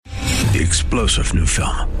The explosive new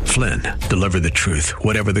film, Flynn, deliver the truth,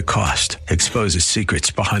 whatever the cost, exposes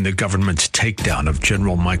secrets behind the government's takedown of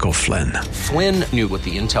General Michael Flynn. Flynn knew what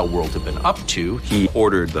the intel world had been up to. He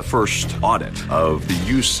ordered the first audit of the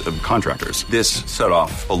use of contractors. This set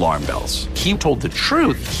off alarm bells. He told the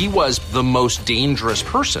truth. He was the most dangerous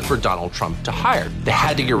person for Donald Trump to hire. They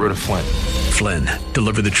had to get rid of Flynn. Flynn,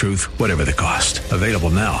 deliver the truth, whatever the cost. Available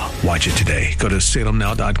now. Watch it today. Go to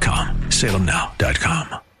salemnow.com.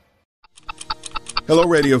 salemnow.com. Hello,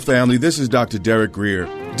 radio family. This is Dr. Derek Grier.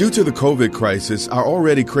 Due to the COVID crisis, our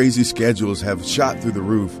already crazy schedules have shot through the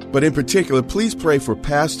roof. But in particular, please pray for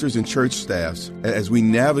pastors and church staffs as we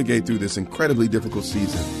navigate through this incredibly difficult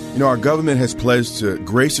season. You know, our government has pledged to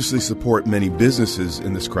graciously support many businesses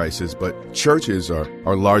in this crisis, but churches are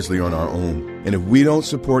largely on our own. And if we don't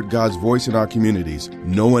support God's voice in our communities,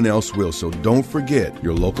 no one else will. So don't forget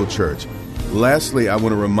your local church. Lastly, I want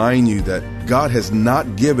to remind you that God has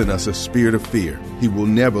not given us a spirit of fear. He will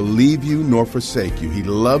never leave you nor forsake you. He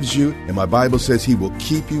loves you, and my Bible says He will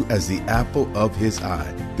keep you as the apple of His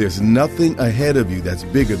eye. There's nothing ahead of you that's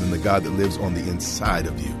bigger than the God that lives on the inside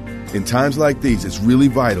of you. In times like these, it's really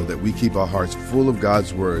vital that we keep our hearts full of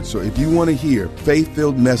God's Word. So if you want to hear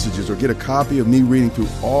faith-filled messages or get a copy of me reading through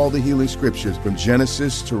all the healing scriptures from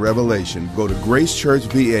Genesis to Revelation, go to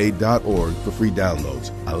gracechurchva.org for free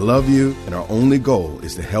downloads. I love you, and our only goal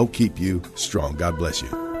is to help keep you strong. God bless you.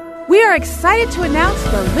 We are excited to announce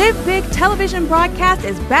the Live Big television broadcast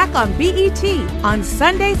is back on BET on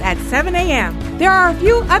Sundays at 7 a.m. There are a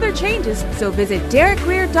few other changes, so visit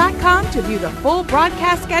DerekGrier.com to view the full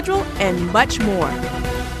broadcast schedule and much more.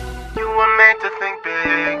 You were meant to think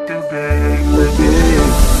big, too big, too big.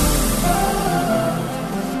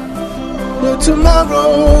 Your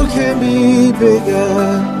tomorrow can be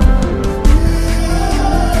bigger.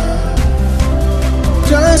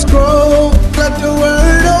 Just grow, let the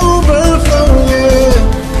word overflow,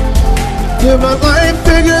 yeah. Live a life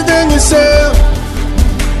bigger than yourself.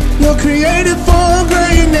 You're created for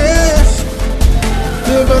greatness.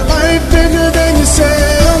 Live a life bigger than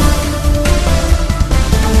yourself.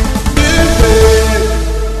 Live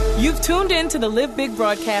big. You've tuned in to the Live Big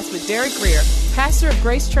broadcast with Derek Grier, pastor of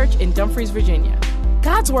Grace Church in Dumfries, Virginia.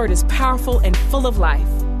 God's word is powerful and full of life.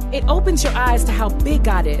 It opens your eyes to how big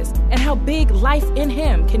God is and how big life in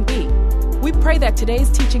Him can be. We pray that today's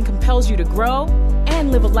teaching compels you to grow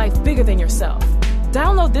and live a life bigger than yourself.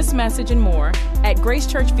 Download this message and more at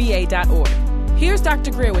gracechurchva.org. Here's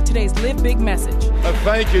Dr. Grier with today's Live Big message.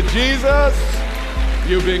 Thank you, Jesus.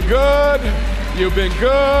 You've been good. You've been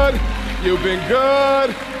good. You've been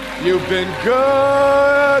good. You've been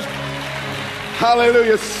good.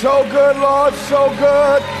 Hallelujah. So good, Lord. So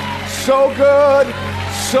good. So good.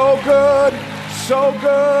 So good, so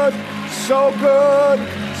good, so good,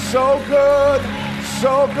 so good,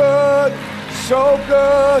 so good, so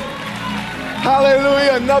good.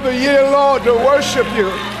 Hallelujah. Another year, Lord, to worship you.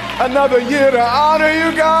 Another year to honor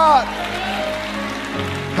you, God.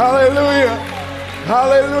 Hallelujah.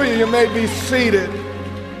 Hallelujah. You may be seated.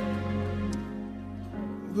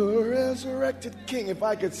 The resurrected King. If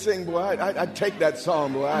I could sing, boy, I'd take that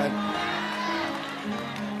song, boy.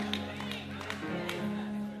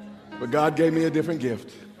 But God gave me a different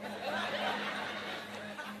gift.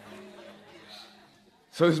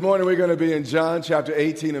 So this morning we're going to be in John chapter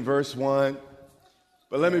 18 and verse 1.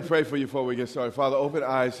 But let me pray for you before we get started. Father, open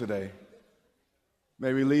eyes today.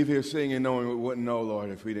 May we leave here seeing and knowing we wouldn't know, Lord,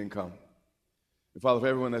 if we didn't come. And Father, for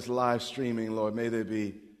everyone that's live streaming, Lord, may there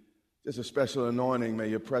be just a special anointing. May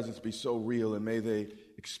your presence be so real, and may they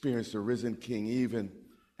experience the risen King even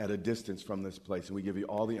at a distance from this place. And we give you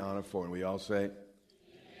all the honor for it. And we all say,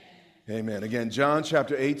 Amen. Again, John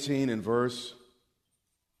chapter 18 and verse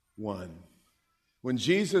 1. When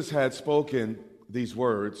Jesus had spoken these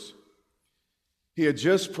words, he had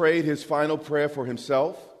just prayed his final prayer for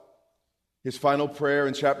himself, his final prayer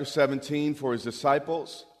in chapter 17 for his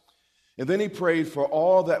disciples, and then he prayed for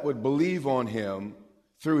all that would believe on him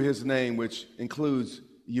through his name, which includes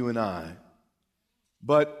you and I.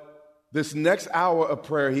 But this next hour of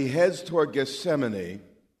prayer, he heads toward Gethsemane.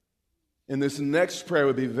 And this next prayer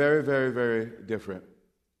would be very, very, very different.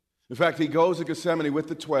 In fact, he goes to Gethsemane with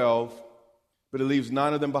the 12, but he leaves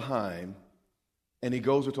 9 of them behind, and he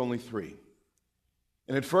goes with only 3.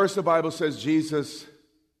 And at first, the Bible says Jesus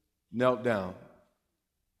knelt down.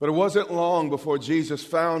 But it wasn't long before Jesus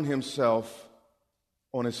found himself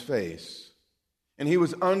on his face. And he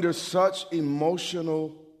was under such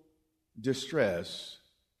emotional distress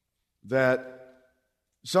that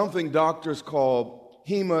something doctors call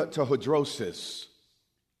hematidrosis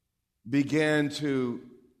began to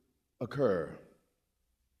occur.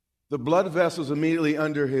 the blood vessels immediately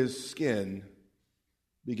under his skin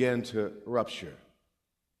began to rupture.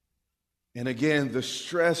 And again, the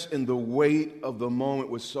stress and the weight of the moment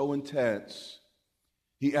was so intense,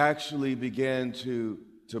 he actually began to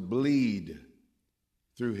bleed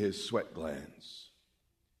through his sweat glands.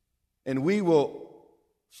 And we will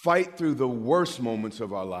fight through the worst moments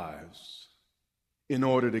of our lives in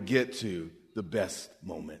order to get to the best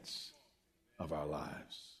moments of our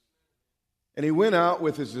lives. And he went out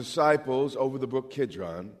with his disciples over the brook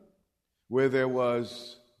Kidron, where there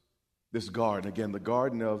was this garden, again, the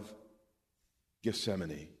Garden of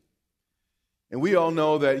Gethsemane. And we all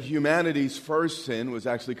know that humanity's first sin was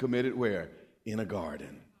actually committed where? In a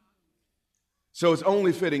garden. So it's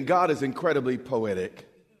only fitting. God is incredibly poetic.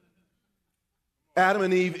 Adam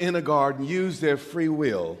and Eve in a garden used their free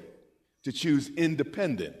will to choose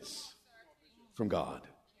independence from God.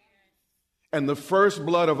 And the first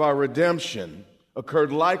blood of our redemption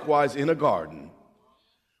occurred likewise in a garden,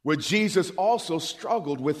 where Jesus also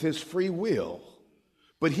struggled with his free will,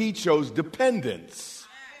 but he chose dependence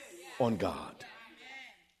on God.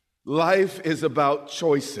 Life is about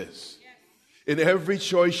choices, and every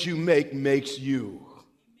choice you make makes you.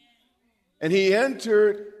 And he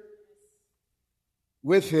entered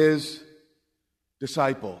with his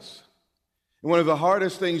disciples. And one of the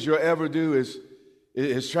hardest things you'll ever do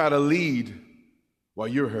is try to lead while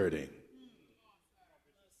you're hurting.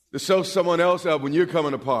 To sew someone else up when you're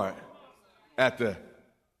coming apart at the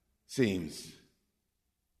seams.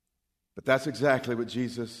 But that's exactly what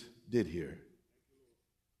Jesus did here.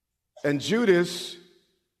 And Judas,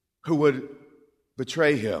 who would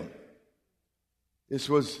betray him, this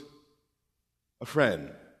was a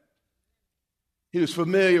friend. He was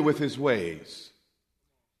familiar with his ways.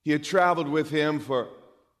 He had traveled with him for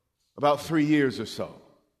about 3 years or so.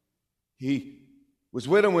 He was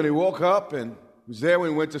with him when he woke up and was there when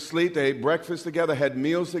he went to sleep. They ate breakfast together, had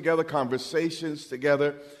meals together, conversations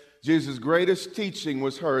together. Jesus' greatest teaching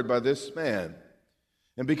was heard by this man.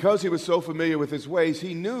 And because he was so familiar with his ways,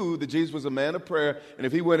 he knew that Jesus was a man of prayer, and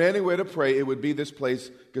if he went anywhere to pray, it would be this place,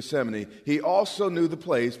 Gethsemane. He also knew the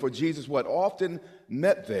place, for Jesus often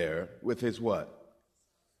met there with his what?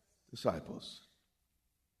 Disciples.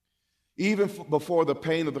 Even before the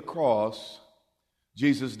pain of the cross,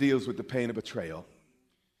 Jesus deals with the pain of betrayal.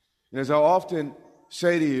 And as I often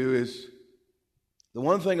say to you, is the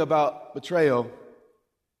one thing about betrayal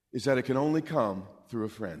is that it can only come through a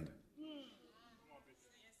friend.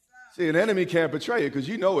 See, an enemy can't betray you because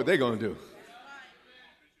you know what they're going to do.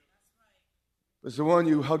 It's the one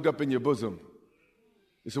you hugged up in your bosom.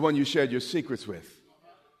 It's the one you shared your secrets with.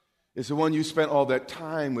 It's the one you spent all that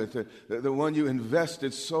time with, the one you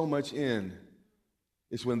invested so much in.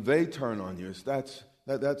 It's when they turn on you.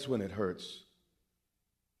 That's when it hurts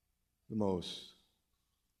the most.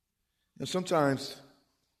 And sometimes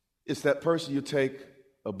it's that person you take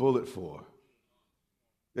a bullet for,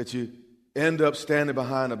 that you end up standing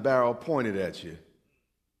behind a barrel pointed at you,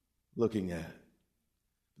 looking at.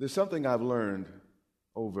 There's something I've learned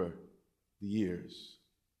over the years.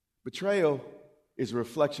 Betrayal is a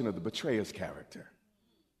reflection of the betrayer's character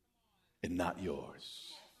and not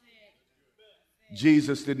yours.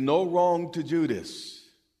 Jesus did no wrong to Judas,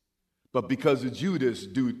 but because of Judas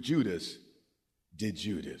did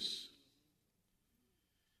Judas.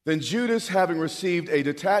 Then Judas, having received a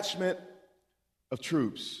detachment of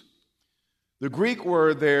troops. The Greek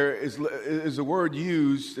word there is a word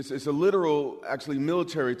used, it's a literal, actually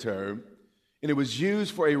military term, and it was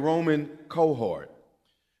used for a Roman cohort.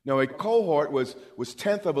 Now, a cohort was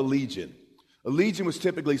 10th of a legion. A legion was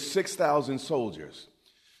typically 6,000 soldiers.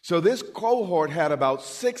 So this cohort had about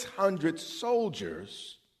 600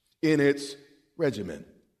 soldiers in its regiment.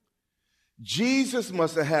 Jesus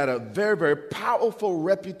must have had a very, very powerful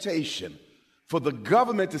reputation for the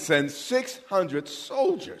government to send 600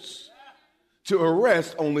 soldiers to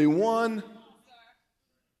arrest only one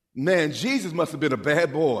man. Jesus must have been a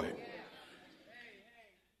bad boy.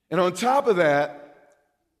 And on top of that,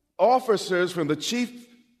 officers from the chief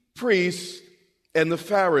priests and the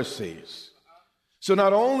Pharisees. So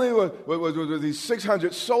not only were these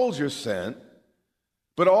 600 soldiers sent,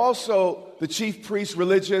 but also the chief priests,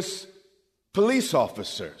 religious police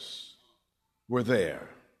officers were there.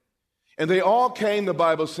 And they all came, the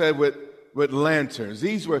Bible said, with lanterns.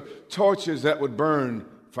 These were torches that would burn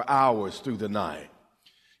for hours through the night.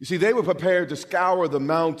 You see, they were prepared to scour the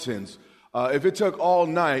mountains if it took all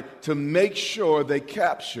night to make sure they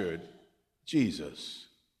captured Jesus.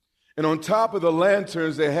 And on top of the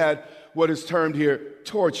lanterns, they had what is termed here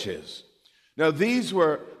torches. Now, these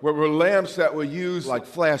were lamps that were used like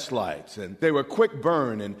flashlights, and they were quick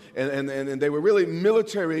burn, and they were really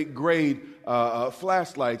military-grade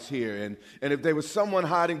flashlights here. And if there was someone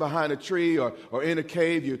hiding behind a tree or in a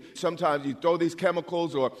cave, sometimes you throw these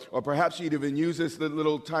chemicals, or perhaps you'd even use this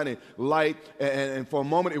little tiny light, and for a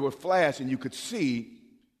moment it would flash, and you could see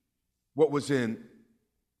what was in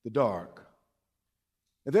the dark.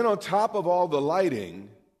 And then on top of all the lighting,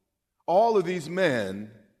 all of these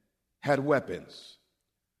men had weapons.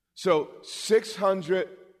 So 600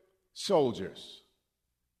 soldiers,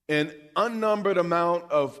 an unnumbered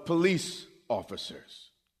amount of police officers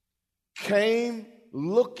came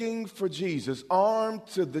looking for Jesus, armed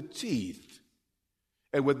to the teeth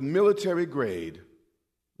and with military-grade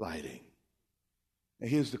lighting. And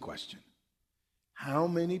here's the question. How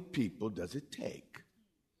many people does it take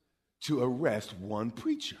to arrest one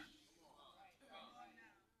preacher?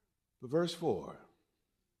 But verse 4.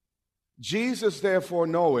 Jesus, therefore,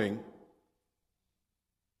 knowing,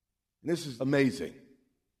 and this is amazing,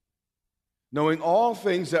 knowing all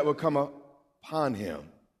things that will come upon him.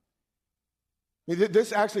 I mean,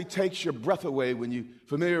 this actually takes your breath away when you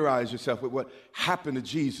familiarize yourself with what happened to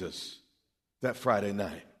Jesus that Friday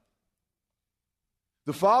night.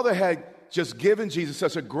 The Father had just given Jesus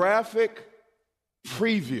such a graphic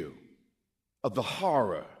preview of the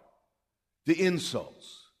horror, the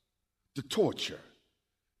insults, the torture,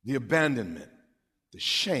 the abandonment, the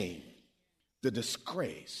shame, the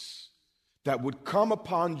disgrace that would come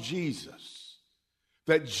upon Jesus,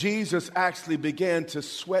 that Jesus actually began to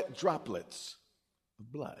sweat droplets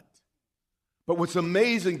of blood. But what's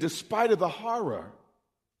amazing, despite of the horror,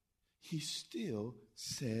 he still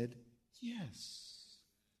said yes.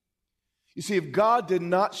 You see, if God did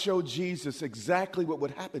not show Jesus exactly what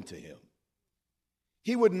would happen to him,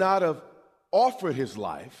 he would not have offered his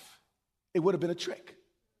life. It would have been a trick.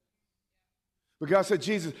 But God said,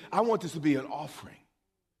 Jesus, I want this to be an offering.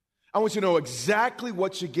 I want you to know exactly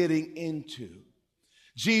what you're getting into.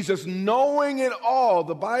 Jesus, knowing it all,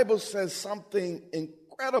 the Bible says something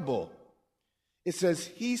incredible. It says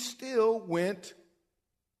he still went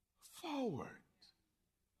forward.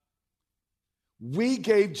 We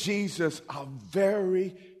gave Jesus our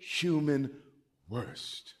very human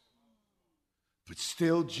worst. But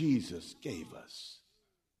still Jesus gave us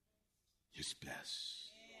his best.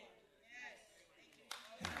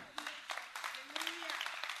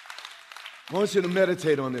 I want you to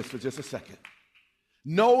meditate on this for just a second.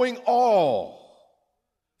 Knowing all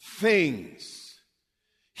things,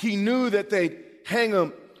 he knew that they'd hang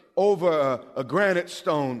him over a granite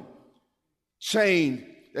stone, chained.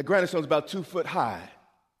 That granite stone is about 2 foot high.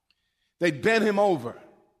 They'd bend him over.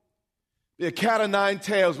 Be a cat of nine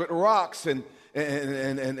tails with rocks and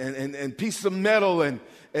pieces of metal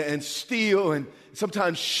and steel and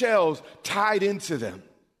sometimes shells tied into them.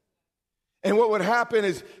 And what would happen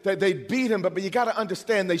is that they'd beat him, but you got to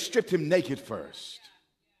understand they stripped him naked first.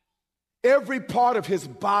 Every part of his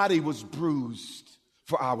body was bruised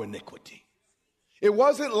for our iniquity. It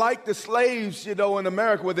wasn't like the slaves, in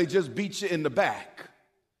America where they just beat you in the back.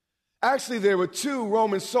 Actually, there were 2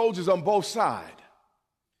 Roman soldiers on both sides.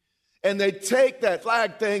 And they take that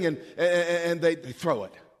flag thing and they throw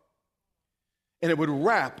it. And it would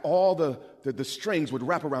wrap, all the strings would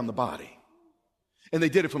wrap around the body. And they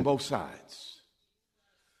did it from both sides.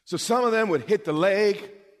 So some of them would hit the leg,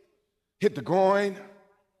 hit the groin,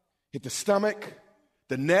 hit the stomach,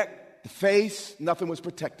 the neck, the face. Nothing was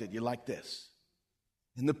protected. You're like this.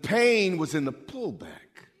 And the pain was in the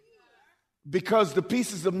pullback because the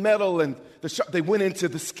pieces of metal and they went into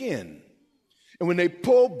the skin. And when they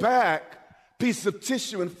pulled back, pieces of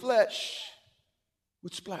tissue and flesh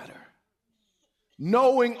would splatter.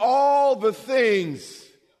 Knowing all the things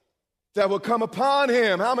that would come upon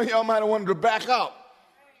him. How many of y'all might have wanted to back up?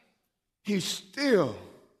 He still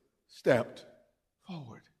stepped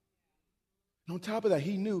forward. And on top of that,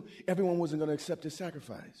 he knew everyone wasn't going to accept his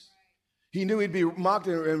sacrifice. He knew he'd be mocked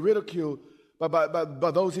and ridiculed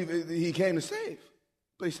by those he came to save.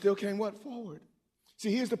 But he still came what? Forward.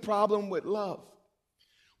 See, here's the problem with love.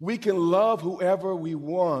 We can love whoever we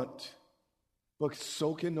want, but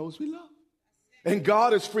so can those we love. And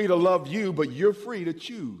God is free to love you, but you're free to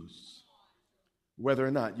choose whether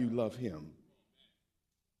or not you love him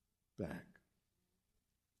back.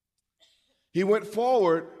 He went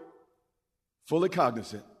forward, fully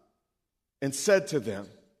cognizant, and said to them,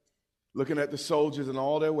 looking at the soldiers and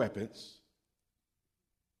all their weapons,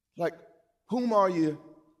 like, whom are you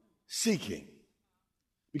seeking?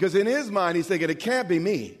 Because in his mind, he's thinking, it can't be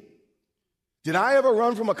me. Did I ever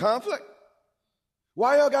run from a conflict?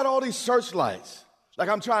 Why y'all got all these searchlights? Like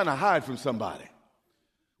I'm trying to hide from somebody.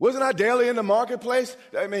 Wasn't I daily in the marketplace?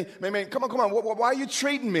 I mean, come on. Why are you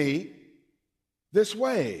treating me this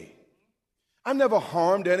way? I never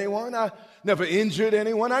harmed anyone. I never injured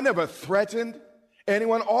anyone. I never threatened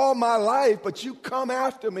anyone all my life, but you come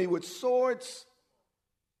after me with swords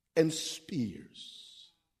and spears.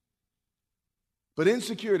 But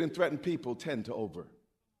insecure and threatened people tend to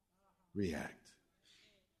overreact.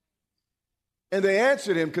 And they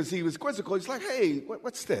answered him because he was quizzical. He's like, hey,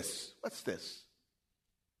 what's this? What's this?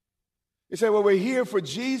 He said, well, we're here for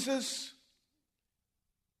Jesus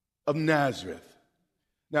of Nazareth.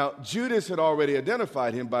 Now, Judas had already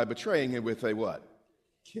identified him by betraying him with a what?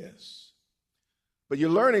 Kiss. But you're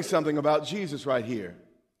learning something about Jesus right here.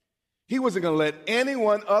 He wasn't going to let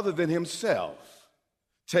anyone other than himself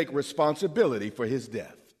take responsibility for his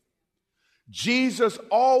death. Jesus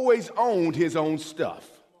always owned his own stuff.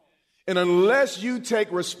 And unless you take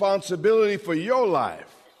responsibility for your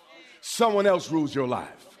life, someone else rules your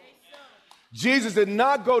life. Jesus did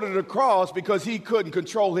not go to the cross because he couldn't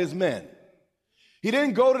control his men. He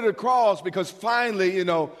didn't go to the cross because finally,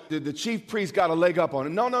 the chief priest got a leg up on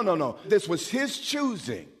him. No. This was his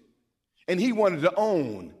choosing, and he wanted to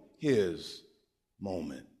own his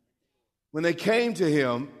moment. When they came to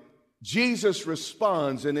him, Jesus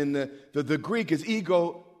responds, and in the Greek is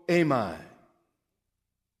ego eimi.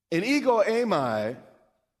 And ego eimi,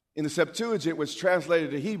 in the Septuagint, which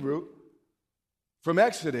translated to Hebrew from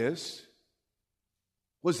Exodus,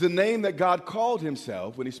 was the name that God called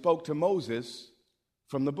himself when he spoke to Moses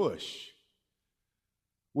from the bush.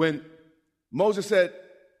 When Moses said,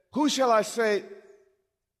 who shall I say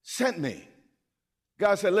sent me?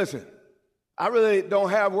 God said, listen, I really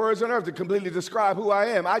don't have words on earth to completely describe who I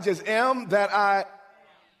am. I just am that I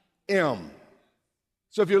am.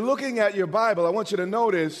 So if you're looking at your Bible, I want you to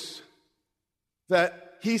notice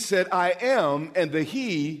that he said, I am, and the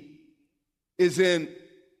he is in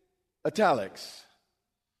italics.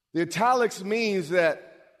 The italics means that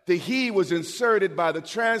the he was inserted by the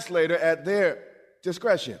translator at their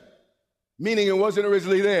discretion, meaning it wasn't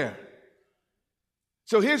originally there.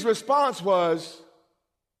 So his response was,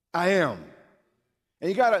 I am. And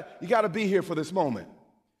you gotta be here for this moment.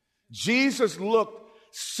 Jesus looked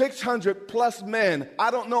 600 plus men.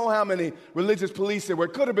 I don't know how many religious police there were.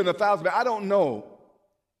 It could have been 1,000, but I don't know.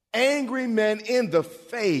 Angry men in the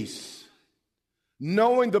face,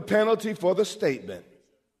 knowing the penalty for the statement,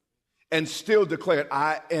 and still declared,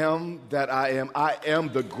 I am that I am. I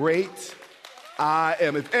am the great I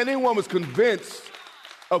am. If anyone was convinced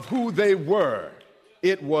of who they were,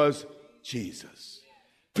 it was Jesus.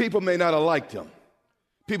 People may not have liked him.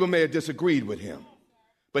 People may have disagreed with him.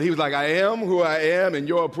 But he was like, I am who I am, and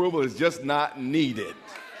your approval is just not needed.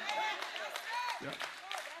 Yeah.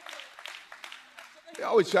 They're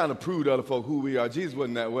always trying to prove to other folk who we are. Jesus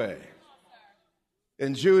wasn't that way.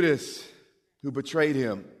 And Judas, who betrayed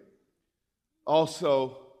him,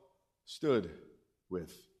 also stood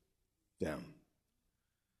with them.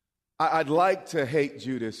 I'd like to hate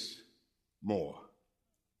Judas more.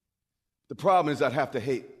 The problem is I'd have to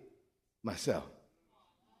hate myself.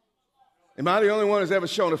 Am I the only one who's ever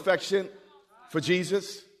shown affection for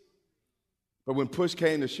Jesus? But when push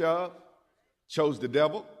came to shove, chose the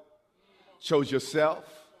devil, chose yourself,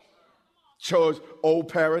 chose old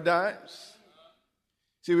paradigms.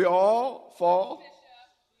 See, we all fall.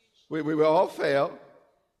 We will all fail.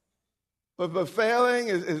 But failing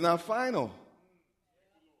is not final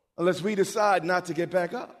unless we decide not to get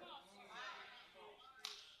back up.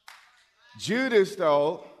 Judas,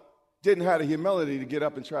 though, didn't have the humility to get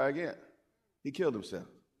up and try again. He killed himself.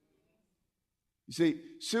 You see,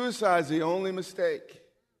 suicide is the only mistake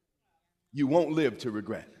you won't live to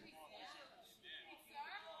regret.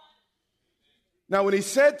 Now, when he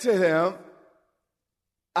said to him,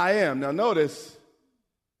 I am. Now, notice,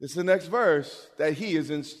 this is the next verse that he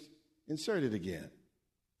is inserted again.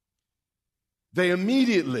 They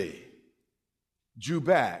immediately drew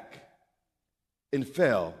back and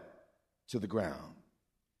fell to the ground.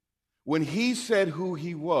 When he said who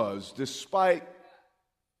he was, despite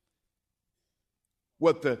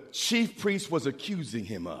what the chief priest was accusing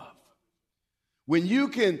him of, when you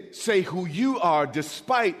can say who you are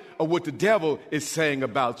despite of what the devil is saying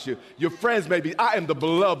about you, your friends may be, I am the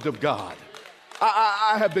beloved of God.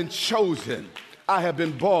 I have been chosen. I have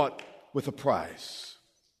been bought with a price.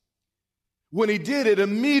 When he did it,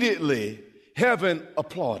 immediately heaven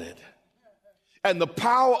applauded. And the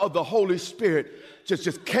power of the Holy Spirit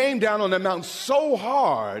just came down on the mountain so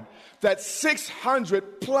hard that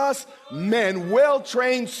 600 plus men,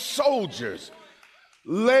 well-trained soldiers,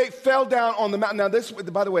 fell down on the mountain. Now, this,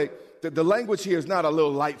 by the way, the language here is not a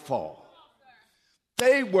little light fall.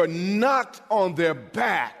 They were knocked on their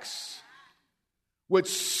backs with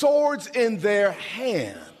swords in their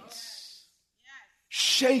hands,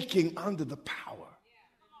 shaking under the power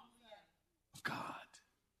of God.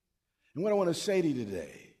 And what I want to say to you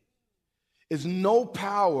today is no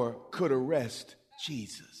power could arrest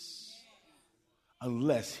Jesus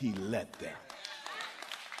unless he let them.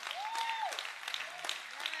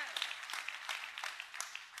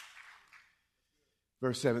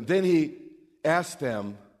 Verse 7, then he asked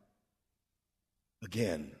them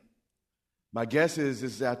again. My guess is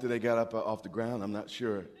this is after they got up off the ground. I'm not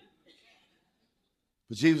sure.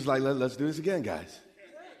 But Jesus was like, let's do this again, guys.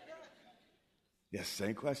 Yes,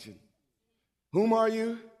 same question. Whom are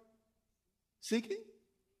you seeking?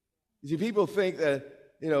 You see, people think that,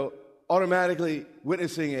 automatically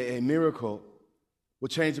witnessing a miracle will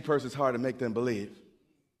change a person's heart and make them believe.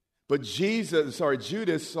 But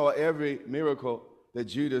Judas saw every miracle that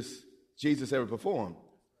Jesus ever performed.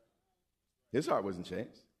 His heart wasn't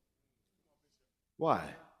changed. Why?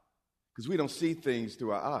 Because we don't see things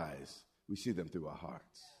through our eyes. We see them through our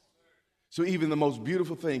hearts. So even the most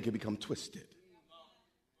beautiful thing can become twisted.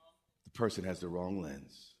 The person has the wrong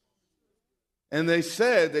lens. And they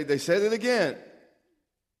said it again.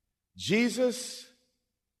 Jesus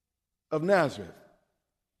of Nazareth.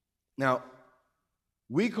 Now,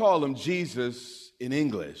 we call him Jesus in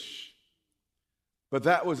English. But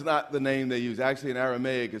that was not the name they used. Actually, in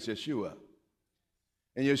Aramaic, it's Yeshua.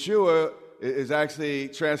 And Yeshua is actually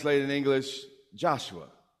translated in English, Joshua.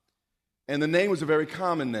 And the name was a very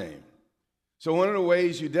common name. So one of the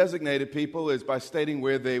ways you designated people is by stating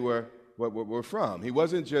where they were from. He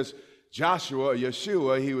wasn't just Joshua or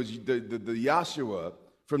Yeshua. He was the Yahshua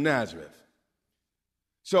from Nazareth.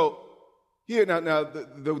 So here, now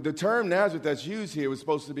the term Nazareth that's used here was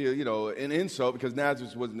supposed to be, an insult because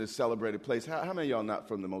Nazareth wasn't this celebrated place. How many of y'all not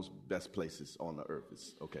from the most best places on the earth?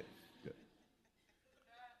 Okay, good.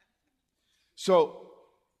 So,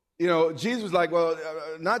 Jesus was like, well,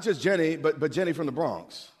 not just Jenny, but Jenny from the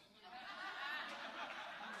Bronx.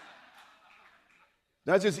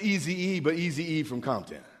 Not just Eazy-E, but Eazy-E from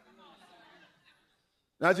Compton.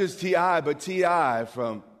 Not just T.I., but T.I.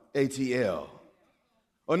 from ATL.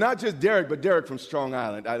 Or not just Derek, but Derek from Strong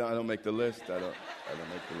Island. I don't make the list. I don't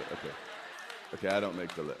make the list. Okay, I don't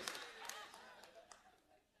make the list.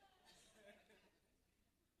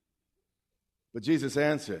 But Jesus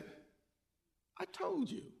answered, I told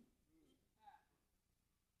you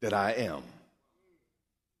that I am.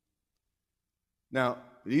 Now,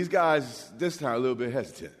 these guys this time are a little bit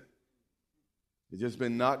hesitant. They've just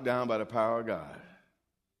been knocked down by the power of God.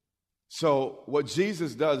 So what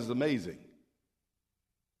Jesus does is amazing.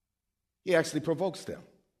 He actually provokes them.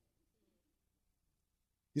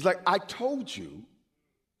 He's like, I told you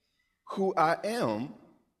who I am.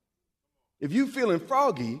 If you're feeling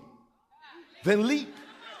froggy, then leap.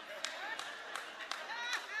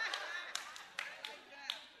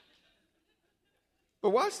 But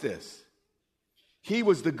watch this. He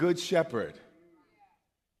was the good shepherd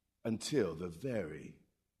until the very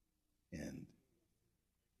end.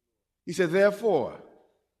 He said, therefore,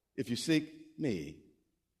 if you seek me,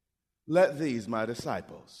 let these, my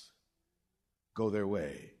disciples, go their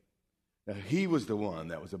way. Now, he was the one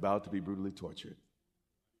that was about to be brutally tortured.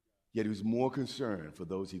 Yet he was more concerned for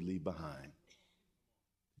those he'd leave behind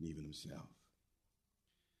than even himself.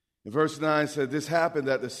 In verse 9 said, this happened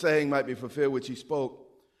that the saying might be fulfilled which he spoke,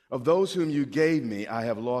 of those whom you gave me, I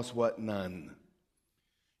have lost what? None.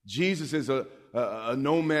 Jesus is a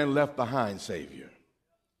no man left behind Savior.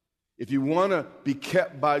 If you want to be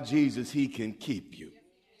kept by Jesus, he can keep you.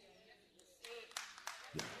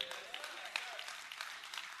 Yeah.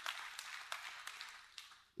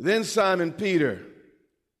 Then Simon Peter,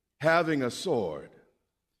 having a sword.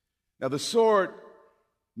 Now the sword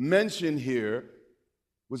mentioned here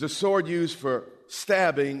was a sword used for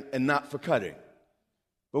stabbing and not for cutting.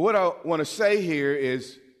 But what I want to say here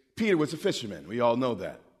is Peter was a fisherman. We all know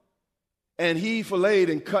that. And he filleted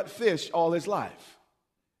and cut fish all his life.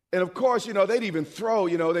 And of course, they'd even throw,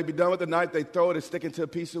 they'd be done with the knife, they'd throw it and stick it to a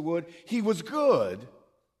piece of wood. He was good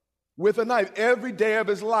with a knife. Every day of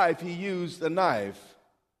his life, he used a knife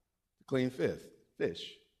to clean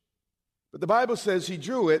fish. But the Bible says he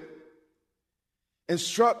drew it and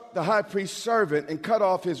struck the high priest's servant and cut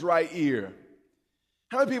off his right ear.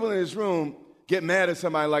 How many people in this room get mad at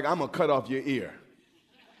somebody like, I'm going to cut off your ear?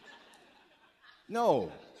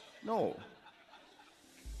 No.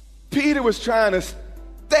 Peter was trying to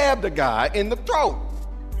stab the guy in the throat.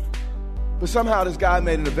 But somehow this guy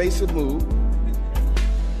made an evasive move,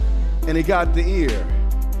 and he got the ear.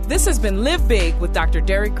 This has been Live Big with Dr.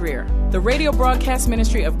 Derek Grier, the radio broadcast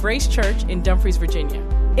ministry of Grace Church in Dumfries, Virginia.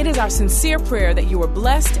 It is our sincere prayer that you are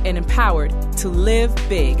blessed and empowered to live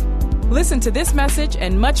big. Listen to this message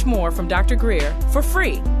and much more from Dr. Grier for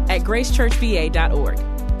free at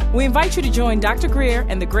gracechurchva.org. We invite you to join Dr. Grier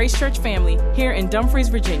and the Grace Church family here in Dumfries,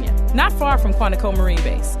 Virginia, not far from Quantico Marine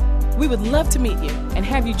Base. We would love to meet you and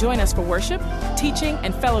have you join us for worship, teaching,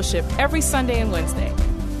 and fellowship every Sunday and Wednesday.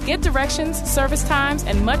 Get directions, service times,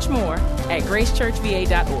 and much more at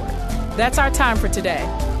gracechurchva.org. That's our time for today.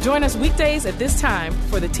 Join us weekdays at this time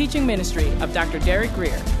for the teaching ministry of Dr. Derek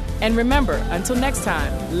Grier. And remember, until next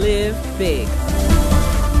time, live big.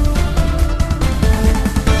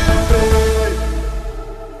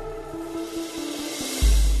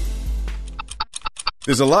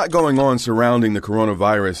 There's a lot going on surrounding the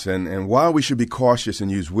coronavirus, and while we should be cautious and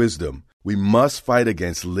use wisdom, we must fight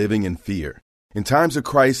against living in fear. In times of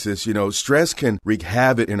crisis, stress can wreak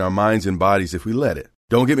havoc in our minds and bodies if we let it.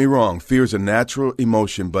 Don't get me wrong, fear is a natural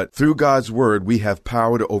emotion, but through God's word, we have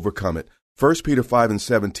power to overcome it. 1 Peter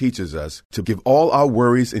 5:7 teaches us to give all our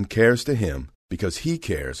worries and cares to Him because He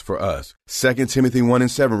cares for us. 2 Timothy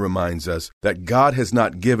 1:7 reminds us that God has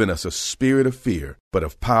not given us a spirit of fear, but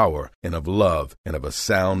of power and of love and of a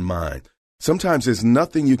sound mind. Sometimes there's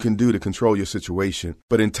nothing you can do to control your situation,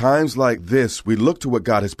 but in times like this, we look to what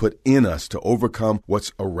God has put in us to overcome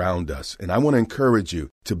what's around us. And I want to encourage you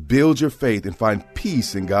to build your faith and find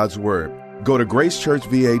peace in God's Word. Go to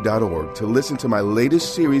gracechurchva.org to listen to my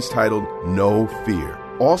latest series titled No Fear.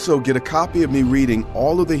 Also, get a copy of me reading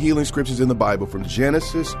all of the healing scriptures in the Bible from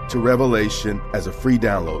Genesis to Revelation as a free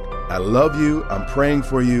download. I love you, I'm praying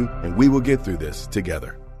for you, and we will get through this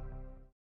together.